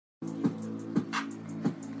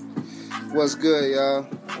What's good, y'all?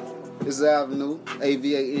 It's Avenue,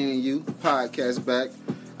 AVANU, podcast back.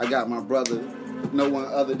 I got my brother, no one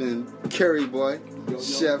other than Curry Boy,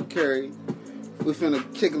 Chef Curry. We finna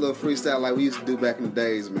kick a little freestyle like we used to do back in the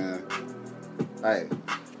days, man. Hey,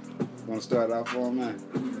 wanna start off for him, man?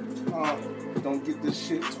 Don't get this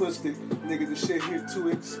shit twisted. Nigga, this shit here too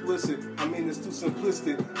explicit. I mean, it's too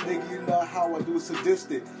simplistic. Nigga, you know how I do it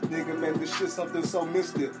sadistic. Nigga, man, this shit something so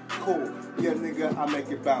mystic. Cool. Yeah, nigga, I make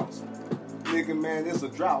it bounce. Nigga, man, there's a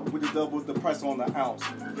drought. We just doubled the price on the ounce.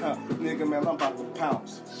 Nigga, man, I'm about to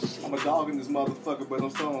pounce. I'm a dog in this motherfucker, but I'm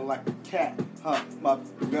sounding like a cat. My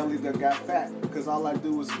belly done got fat. Cause all I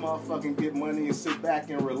do is motherfucking get money and sit back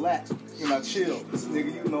and relax. And I chill.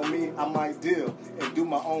 Nigga, you know me, I might deal. And do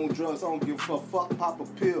my own drugs. I don't give a fuck, pop a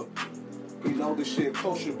pill. You know this shit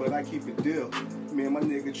kosher, but I keep it deal. Me and my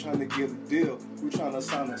nigga trying to get a deal. We trying to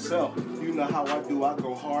sign ourselves. You know how I do, I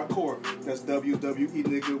go hardcore. That's WWE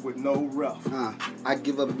nigga with no rough. I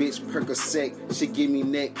give a bitch Percocet, she give me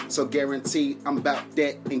neck. So guaranteed I'm about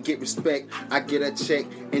that and get respect. I get a check,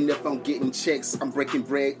 and if I'm getting checks, I'm breaking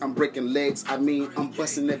bread, I'm breaking legs. I mean, I'm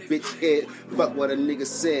busting that bitch head. Fuck what a nigga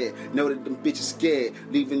said. Know that them bitches scared,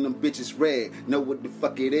 leaving them bitches red. Know what the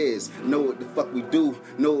fuck it is, know what the fuck we do.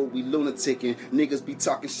 Know what we lunaticking. Niggas be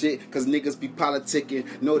talking shit, cause niggas be politicking.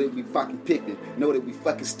 Know that we fucking picking, know that we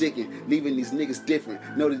fucking sticking. Leaving these niggas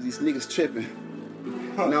different, know that these niggas tripping.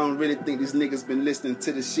 And I don't really think these niggas been listening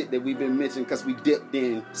to the shit that we've been mentioning, cause we dipped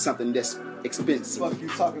in something that's expensive. Fuck you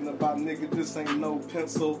talking about, nigga, this ain't no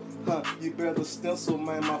pencil. You better stencil,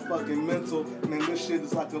 man, my fucking mental. Man, this shit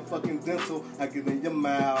is like a fucking dental. I get in your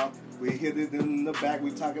mouth, we hit it in the back,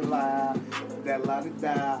 we talking loud. That loud it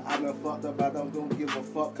die. I done fucked up, I don't give a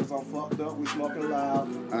fuck, cause I'm fucked up, we smoking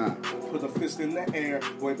loud. Put a fist in the air,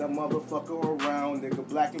 wave that motherfucker around, nigga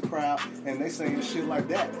black and proud. And they saying shit like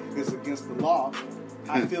that is against the law.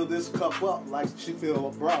 I fill this cup up like she fill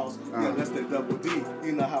her bras. Yeah, that's the double D.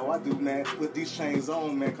 You know how I do, man. Put these chains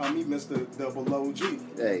on, man. Call me Mr. Double OG.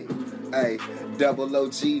 Hey, Double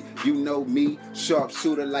OG, you know me.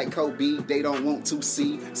 Sharpshooter like Kobe. They don't want to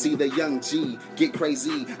see the young G get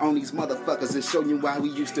crazy on these motherfuckers and show you why we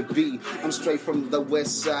used to be. I'm straight from the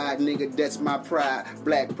west side, nigga, that's my pride.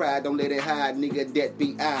 Black pride, don't let it hide, nigga, that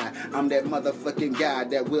be I. I'm that motherfucking guy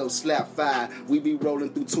that will slap fire. We be rolling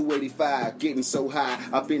through 285, getting so high.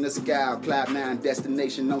 Up in the sky, cloud nine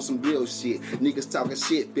destination on some real shit. Niggas talking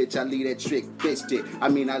shit, bitch, I leave that trick, bitched it. I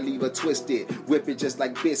mean, I leave her twisted, whip it just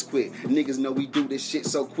like Biscuit. Niggas know we do this shit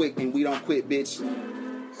so quick and we don't quit, bitch.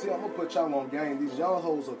 See, I'm gonna put y'all on game. These young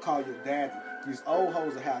hoes will call you daddy. These old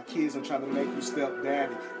hoes will have kids and trying to make you step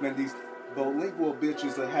daddy. Man, these bilingual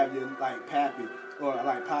bitches will have you like pappy or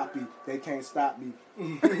like poppy. They can't stop me.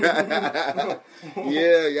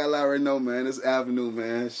 Yeah, y'all already know, man. It's Avenue,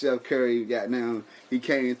 man. Chef Curry got down. He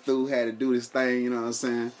came through, had to do this thing, you know what I'm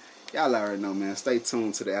saying? Y'all already know, man. Stay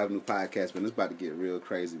tuned to the Avenue podcast, man. It's about to get real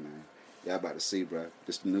crazy, man. Y'all about to see, bro.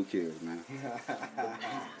 This the new kids, man.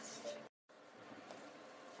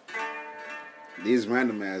 These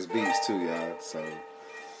random ass beats too, y'all. So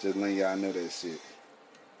just letting y'all know that shit.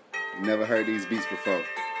 You never heard these beats before.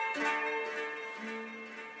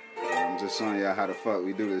 I'm just showing y'all how the fuck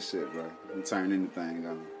we do this shit, bro. We can turn anything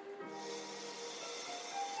on.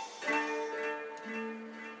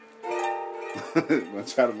 I'm gonna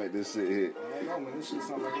try to make this shit hit. I don't know, man. This shit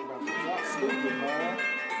sound like you about to drop stupid, man.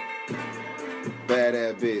 Bad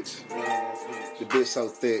ass bitch. The bitch so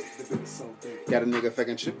thick. The bitch so thick. Got a nigga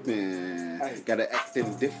fucking tripping. Hey. Got her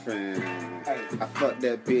acting different. Hey. I fuck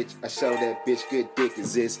that bitch. I show that bitch good dick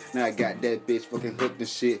exists. Now I got that bitch fucking hooked and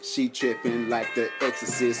shit. She tripping like the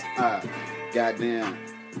Exorcist. Goddamn.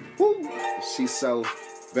 Woo. She so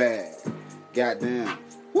bad. Goddamn.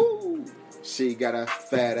 Woo. She got a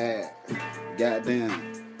fat ass.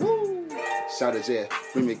 Goddamn. Woo. Shout it, yeah.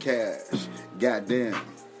 Bring me cash. Goddamn.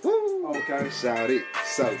 Woo. Okay. Shout it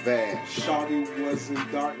so bad. Shawty was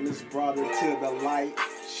in darkness, brought her to the light.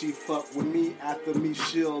 She fucked with me, after me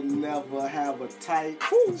she'll never have a type.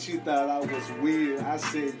 She thought I was weird, I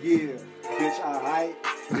said yeah, bitch alright.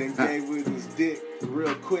 Then gave her this dick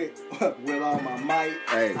real quick with all my might.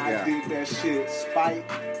 Hey, I did that shit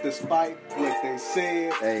despite what they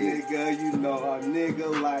said. Hey. Nigga, you know a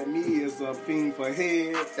nigga like me is a fiend for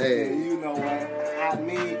head. Hey. And you know what I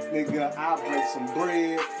mean, nigga, I break some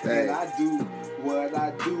bread. Hey. And I do what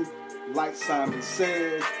I do. Like Simon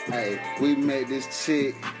says, hey, we made this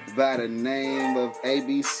chick by the name of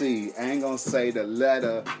ABC. I ain't gonna say the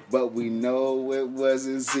letter, but we know it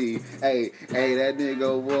wasn't Z. Hey, that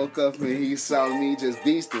nigga woke up and he saw me just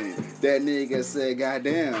beasting. That nigga said,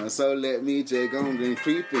 goddamn, so let me just go and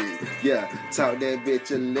creeping. Yeah, taught that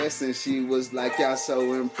bitch a lesson. She was like, y'all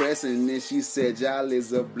so impressing. And she said, y'all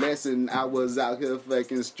is a blessing. I was out here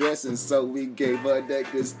fucking stressing, so we gave her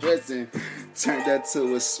that good stressing. Turned that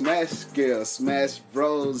to a smash girl, smash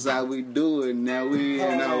bros, how we do it, now we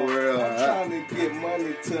in our world. I'm trying to get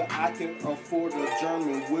money till I can afford a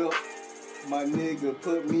German whip. My nigga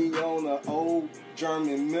put me on an old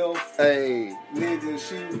German milk. Hey. Nigga,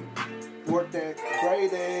 she worked at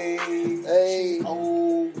Grady. Hey. She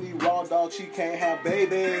old, we raw dog, she can't have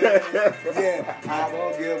baby. Yeah, I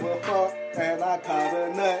don't give a fuck, and I caught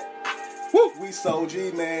a nut. Woo. We so G,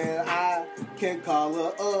 man, I can call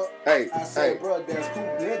her up. Hey, I said, hey. bro, that's cool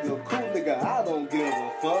nigga, I don't give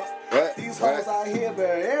a fuck. What? These hoes out here, but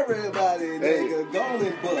everybody, nigga, gone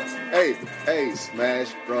and bust. Hey,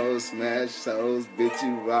 smash bros, smash souls, bitch,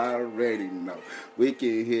 you already know. We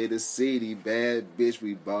can hit the city, bad bitch,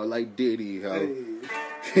 we ball like Diddy, ho. Hey.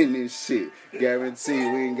 And this shit, guarantee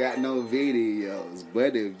we ain't got no videos.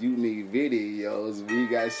 But if you need videos, we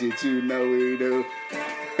got shit you know we do.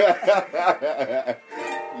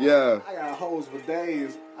 Yeah. I got hoes for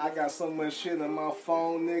days. I got so much shit on my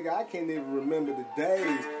phone, nigga, I can't even remember the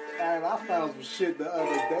days. And I found some shit the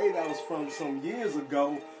other day that was from some years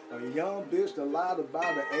ago. A young bitch that lied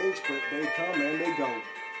about the age, but they come and they go.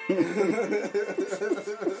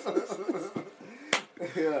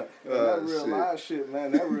 Yeah, that real live shit,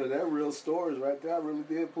 man. That real stories right there. I really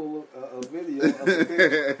did pull a video of a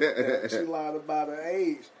bitch that she lied about her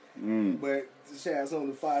age. But she had some of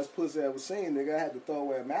the finest pussy I ever seen, nigga. I had to throw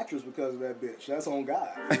away a mattress because of that bitch. That's on God.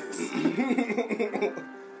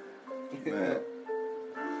 Man.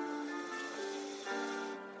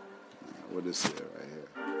 What is it right here?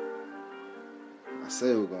 I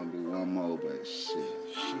said we're gonna do one more, but shit.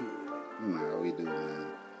 You know how we do, man.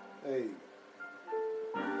 Hey.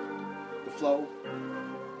 The flow.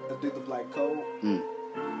 Addictive like cold.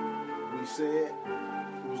 We said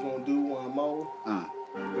we was gonna do one more.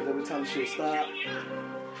 But every time the shit stop,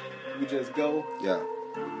 we just go. Yeah.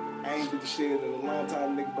 I ain't did the shit in a long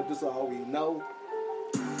time, nigga, but this is all we know.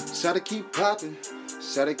 Shawty keep popping.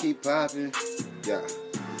 Shawty keep popping. Yeah.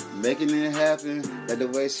 Making it happen. Like the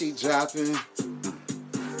way she dropping.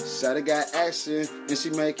 Shawty got action and she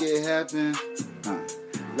make it happen.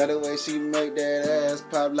 Like the way she make that ass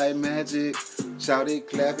pop like magic. Shawty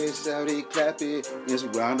clap it, it's a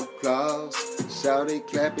round of applause. Shawty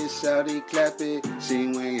clap it, she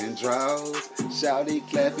wearing draws. Shawty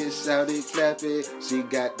clap it, she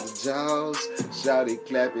got the jaws. Shawty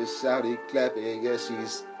clap it,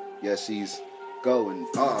 yeah she's going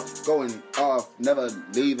off, never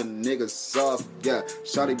leaving niggas soft. Yeah,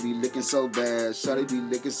 shawty be looking so bad,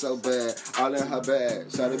 all in her bag.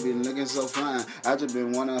 Shawty be looking so fine, I just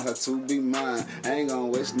been wanting her to be mine. I ain't gonna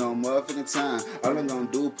waste no motherfucking time. All I'm gonna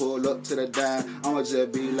do, pull up to the dime. I'ma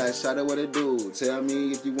just be like, shawty, what it do? Tell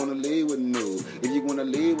me if you wanna leave with new, if you wanna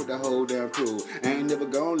leave with the whole damn crew. I ain't never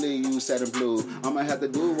gonna leave you sad and blue. I'ma have to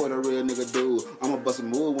do what a real nigga do. I'ma bust a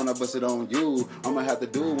move when I bust it on you. I'ma have to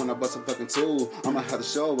do when I bust a fucking tool. I'ma have to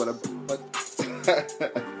show what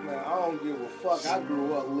Man, I don't give a fuck. I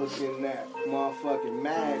grew up looking at motherfucking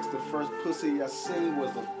Mags. The first pussy I seen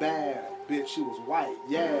was a bad bitch. She was white,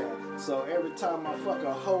 yeah. So every time I fuck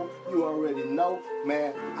a hoe, you already know,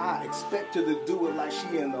 man, I expect her to do it like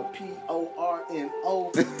she in a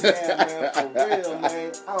PORNO. Yeah, man, for real,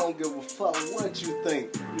 man. I don't give a fuck what you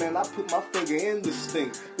think. Man, I put my finger in the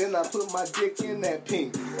stink. Then I put my dick in that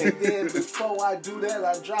pink. And then before I do that,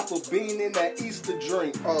 I drop a bean in that Easter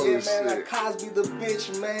drink. Oh, yeah, man, shit. I Cosby the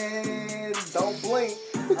bitch, man. Don't blink.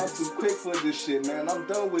 I'm too quick for this shit, man. I'm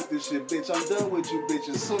done with this shit, bitch. I'm done with you, bitch.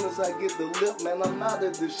 As soon as I get the lip, man, I'm out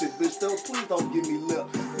of this shit, bitch. Please don't give me lip.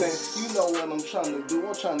 Man, you know what I'm trying to do.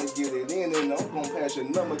 I'm trying to get it in, and I'm gonna pass your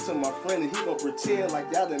number to my friend, and he gonna pretend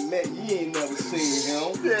like y'all done met. You ain't never seen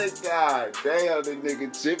him. Yeah, God damn, the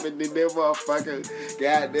nigga chipping in that motherfucker.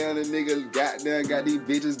 Goddamn, the nigga got these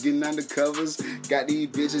bitches getting undercovers. Got these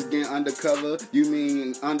bitches getting undercover. You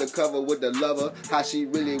mean undercover with the lover? How she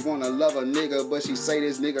really wanna love a nigga, but she say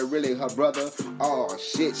this nigga really her brother. Oh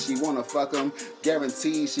shit, she wanna fuck him.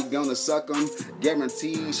 Guaranteed she gonna suck him.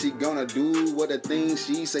 Guaranteed she gonna do what the thing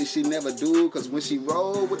she say she never do, cause when she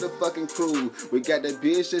roll with the fucking crew, we got that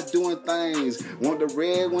bitch just doing things. Want the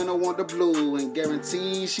red when I want the blue, and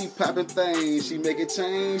guarantee she popping things. She making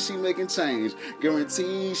change, she making change.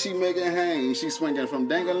 Guarantee she making hang. She swinging from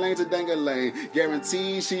dang-a-lane to dang-a-lane.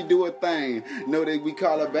 Guarantee she do a thing. Know that we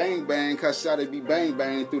call her bang bang, cause shawty be bang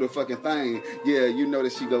bang through the fucking thing. Yeah, you know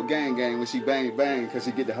that she go gang gang when she bang bang, cause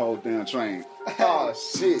she get the whole damn train. Oh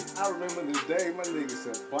shit. I remember the day my nigga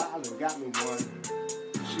said, boy, I done got me one.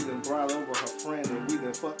 She done brought over her friend and we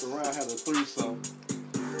done fucked around, had a threesome.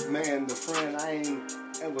 Man, the friend, I ain't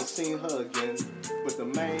ever seen her again. But the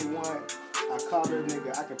main one, I called her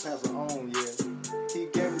nigga, I can pass her on, yeah. He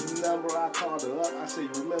gave me the number, I called her up. I said,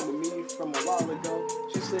 you remember me from a while ago?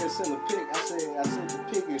 She said, send a pic. I sent the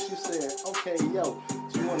pic and she said, okay, yo,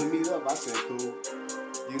 she wanna meet up. I said, cool.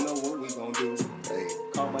 You know what we gonna do? Hey.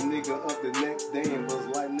 Called my nigga up the next day and was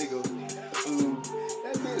like, nigga,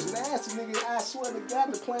 that bitch nasty, nigga. I swear to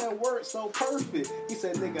God, the plan worked so perfect. He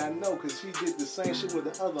said, nigga, I know, cause she did the same shit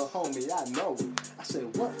with the other homie. I know. I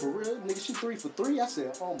said, what, for real? Nigga, she 3 for 3? I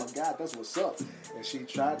said, oh my God, that's what's up. And she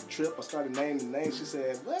tried to trip. I started naming names. She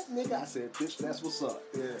said, what, nigga? I said, bitch, that's what's up.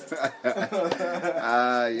 Yeah.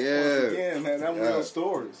 Yeah. Once again, man, them real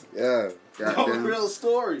stories. Yeah. Them real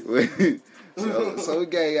stories. So we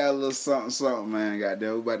gave y'all a little something, man.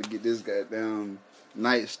 Goddamn, we about to get this goddamn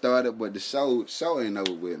night started, but the show ain't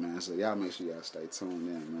over with, man. So y'all make sure y'all stay tuned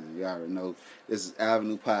in, man. Y'all already know this is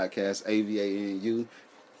Avenue Podcast, AVANU,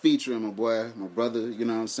 featuring my boy, my brother. You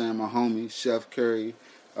know what I'm saying? My homie, Chef Curry,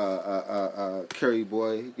 Curry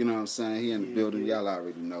boy. You know what I'm saying? He in the building. Yeah. Y'all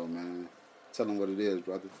already know, man. Tell them what it is,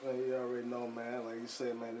 brother. Well, you already know, man. Like you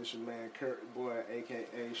said, man, this your man Curry boy,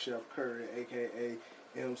 a.k.a. Chef Curry, a.k.a.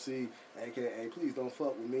 MC, a.k.a. Please Don't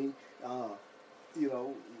Fuck With Me. You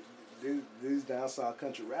know, these down south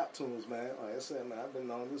country rap tunes, man. Like I said, man, I've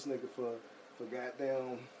been on this nigga for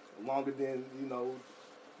goddamn longer than, you know,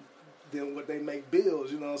 than what they make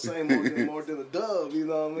bills, you know what I'm saying? More than a dove, you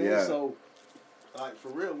know what I mean? Yeah. So, like, for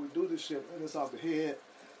real, we do this shit, man. It's off the head,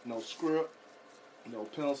 no script, no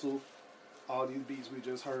pencil. All these beats we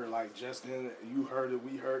just heard, like Justin, you heard it,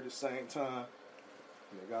 we heard at the same time.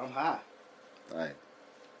 Nigga, I'm high. Right.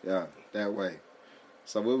 Yeah, that way.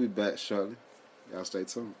 So we'll be back shortly. Y'all stay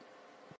tuned.